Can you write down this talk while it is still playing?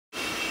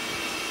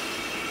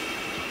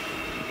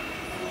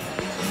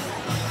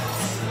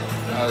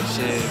Oh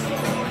shit.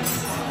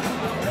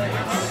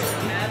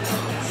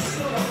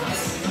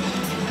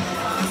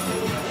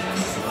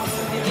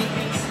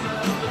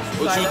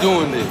 What you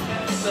doing there?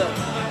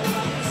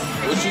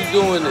 What you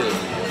doing there?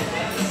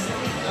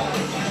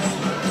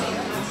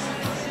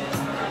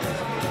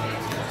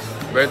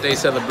 Birthday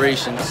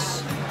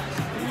celebrations.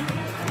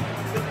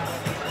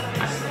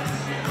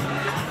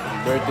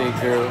 Birthday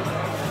girl,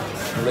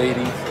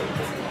 lady.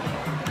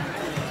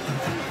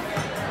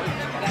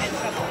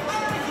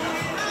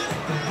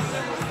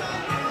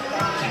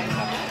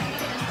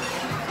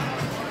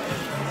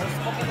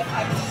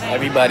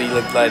 Everybody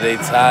looks like they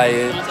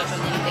tired.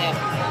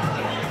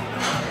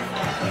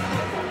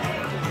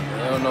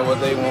 They don't know what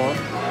they want.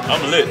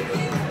 I'm lit.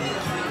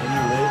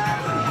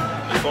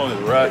 This song is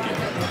rocking.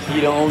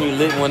 He the only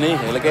lit one in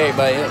here. Look at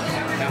everybody else.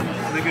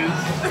 Niggas,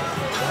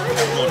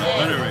 I'm on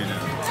 100 right now.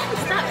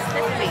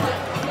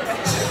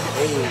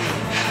 Hey.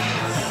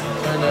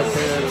 Turn up,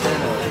 turn up,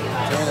 turn up,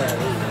 turn up.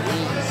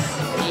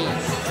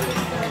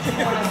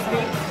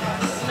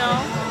 No.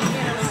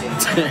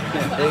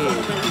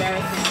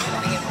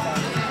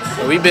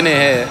 So we've been in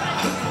here.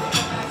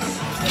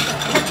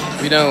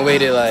 We done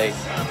waited like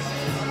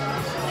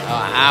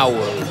an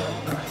hour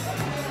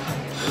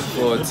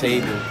for a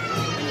table.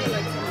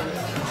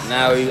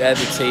 Now we at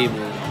the table.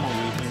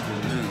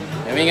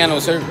 And we ain't got no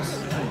service.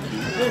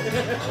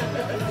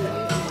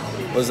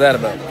 What's that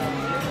about?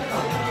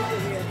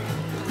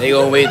 They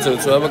gonna wait till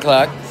 12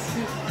 o'clock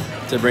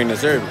to bring the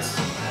service.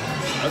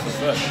 That's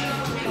a fact.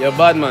 Yo,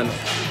 bad man,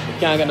 you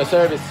can't get no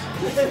service.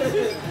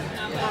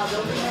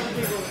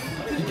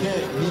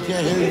 He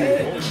can't hear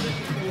you.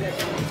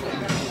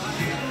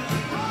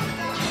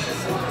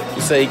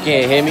 You say he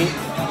can't hear me?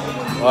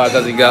 Why?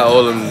 Because he got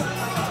all them.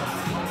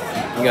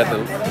 You got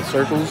the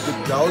circles? The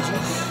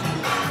gouges?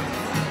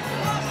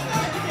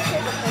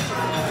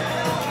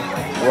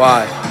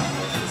 Why?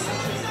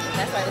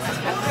 That's why this is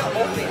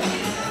open.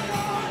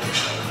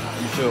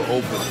 You feel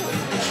open.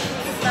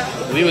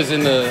 We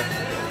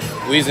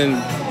was in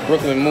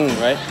Brooklyn Moon,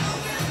 right?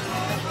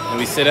 And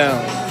we sit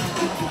down.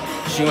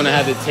 She wanna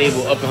have the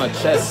table up in her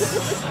chest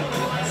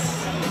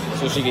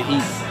so she can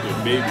eat.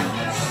 Good baby.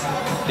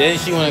 Then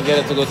she wanna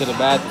get her to go to the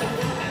bathroom.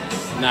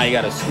 Now you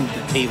gotta scoot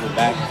the table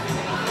back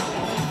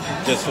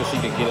just so she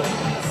can get up.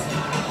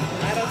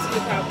 I don't see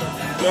the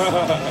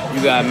problem.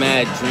 You got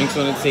mad drinks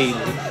on the table.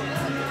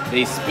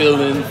 They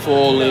spilling,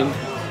 falling.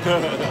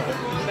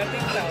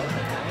 Nothing so.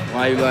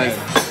 Why you like,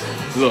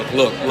 look,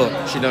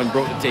 she done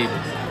broke the table.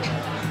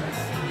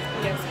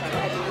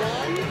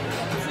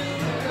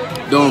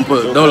 Don't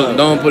pull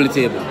the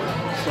table.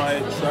 Try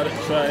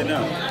it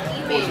now.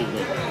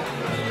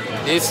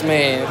 This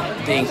man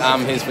think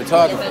I'm his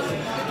photographer.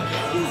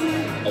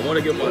 I want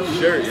to get my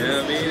shirt, you know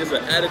what I mean? It's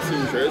an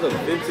attitude shirt. It's a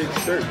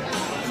vintage shirt.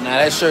 Nah,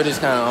 that shirt is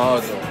kind of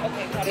hard though.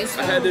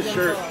 I had this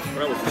shirt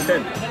when I was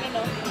 10.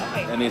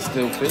 And it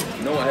still fit?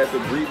 No, I had to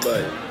breathe by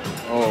it.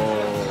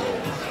 Oh.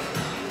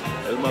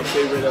 That's my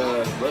favorite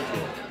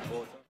restaurant.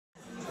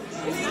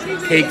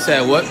 Cakes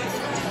at what?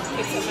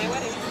 Cakes at my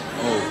wedding.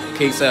 Oh,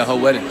 cakes at her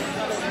wedding.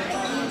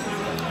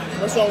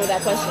 What's wrong with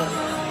that question?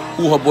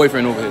 Who her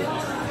boyfriend over here?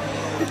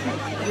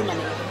 You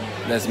money.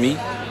 That's me?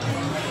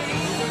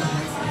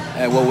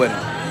 At what wedding?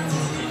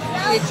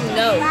 Did you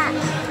know?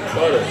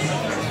 Butter.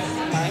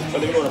 I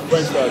think we're going to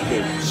French fry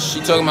cake. She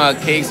talking about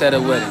cakes at a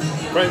wedding.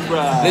 French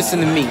fry. Listen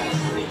to me.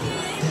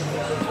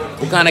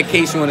 What kind of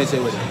cakes you want to say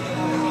with it?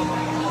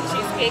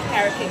 Cheesecake,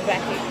 carrot cake,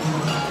 black cake.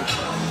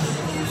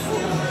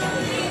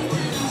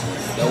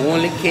 The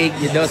only cake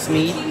you just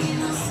need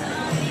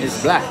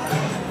is black.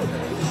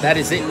 That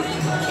is it.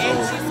 And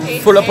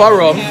cheesecake. Full of and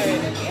rum.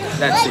 carrot.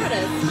 That's Roll it. with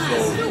us.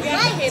 We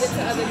have to cater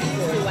to other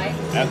people too, right?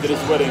 After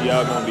this wedding,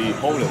 y'all going to be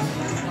homeless.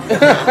 I'm going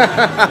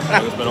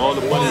to spend all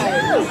the money on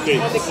On the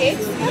cakes.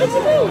 cakes? What did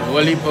you do?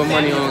 We'll leave put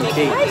money on What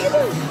cake. did you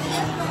do?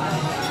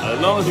 As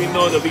long as we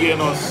know that we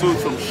getting on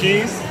suits from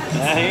Shein,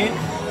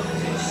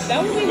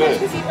 That would be nice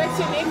because he writes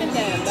your name in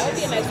them. That would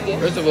be a nice gift.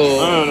 First of all,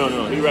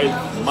 No. He writes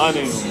my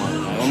name on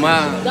mine. on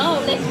my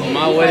Don't let me. on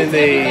my wedding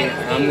day,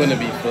 I'm gonna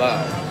be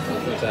fly.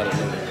 Which I don't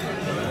know.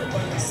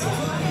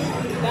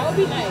 That would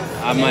be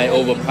nice. I might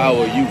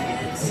overpower you.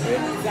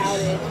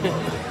 Doubted.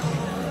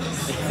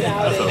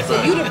 So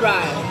you the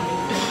bride.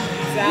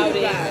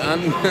 Doubted.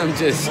 I'm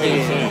just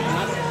saying.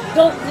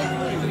 Don't.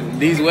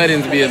 These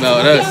weddings be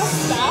about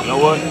us. You know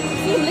what?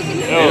 You licking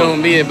They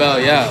don't be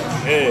about y'all.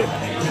 Hey,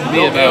 It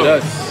be about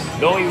us.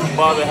 Don't even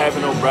bother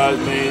having no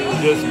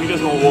bridesmaids. We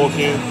just gonna walk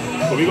in,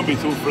 but we gonna be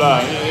too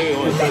fly.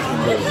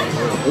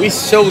 We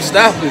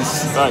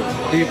showstoppers. Right.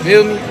 You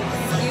feel me?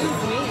 Excuse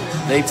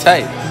me. They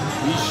tight.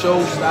 We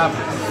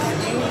showstoppers.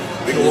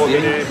 We can walk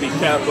in there and be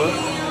Kappa.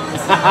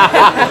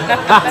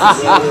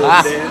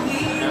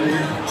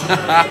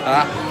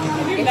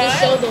 It just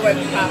shows the work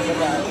proper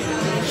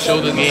though.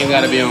 Shoulder game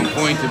gotta be on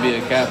point to be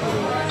a capital.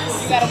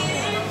 You gotta.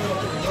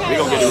 We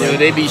gonna get it Yo, right.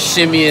 they be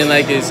shimmying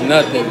like it's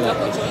nothing.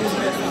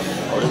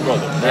 Oh, this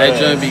brother. That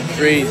joint be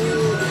crazy.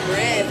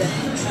 Bread.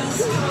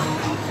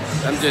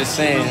 I'm just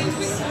saying.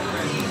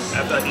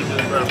 After I eat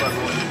this bread, I'm going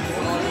to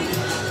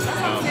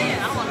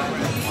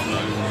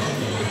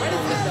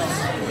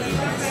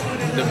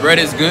The bread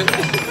is good.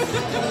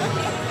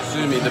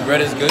 Excuse me, the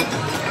bread is good.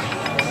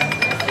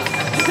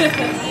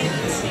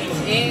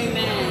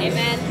 Amen.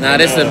 Amen. Nah,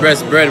 this is the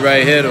best bread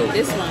right here though.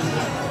 This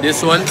one.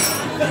 This one.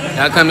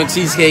 How come in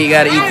cheesecake you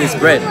gotta eat this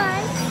bread?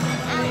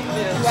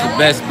 It's the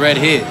best bread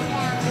here.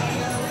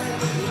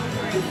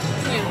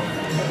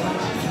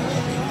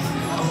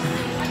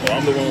 Well,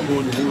 I'm the one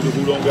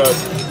who don't got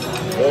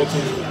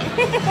Aunties.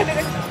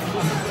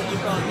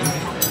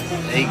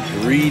 They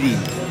greedy.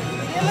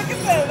 Yeah, look at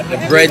that. The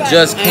bread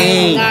just I'm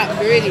came. not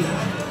greedy.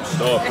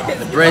 Stop.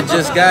 The bread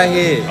just got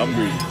here. I'm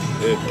greedy.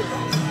 Yeah.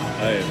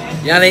 I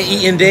am. Y'all ain't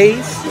eating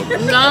days?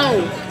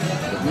 No.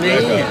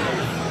 Man.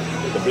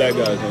 The black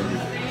guy is hungry.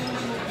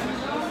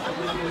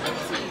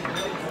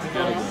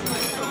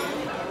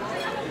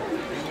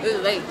 It's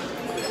late.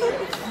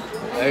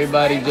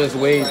 Everybody just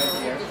wait.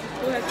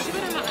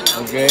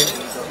 Okay?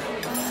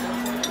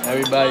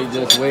 Everybody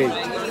just wait.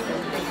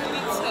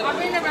 I'll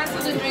bring the rest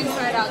of the drinks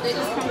right out. They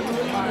just come to the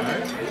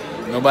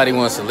bar. Nobody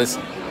wants to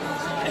listen.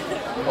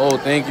 Oh,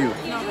 thank you.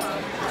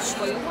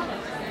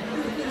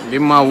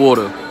 Give me my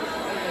water.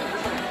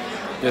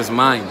 It's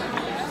mine.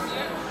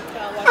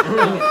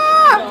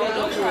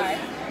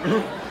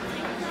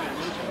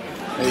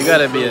 Hey, you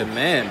gotta be a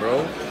man,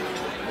 bro.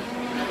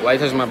 Why you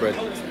touch my bread?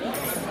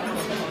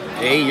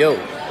 Hey, yo.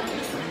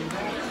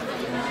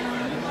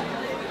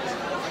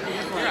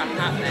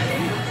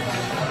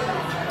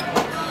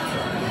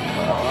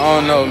 Oh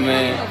no,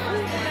 man.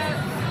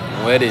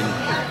 Wedding.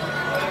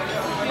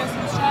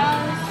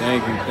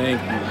 Thank you,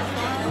 thank you.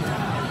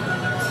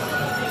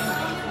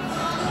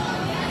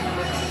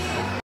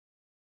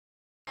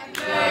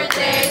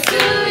 Birthday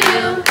to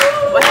you.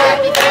 Well,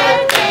 happy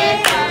birthday.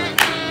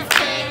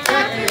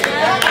 Happy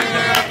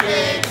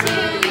birthday to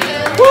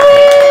you.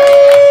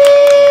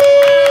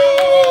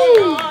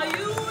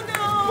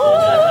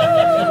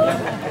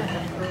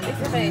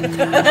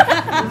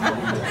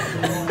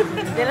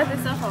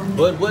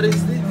 But what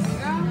is this?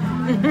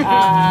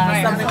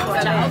 Something for a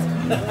child.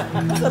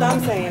 That's what I'm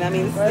saying. I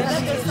mean, it's the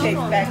Cheesecake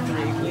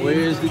Factory.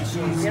 Where's the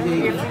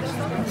cheesecake?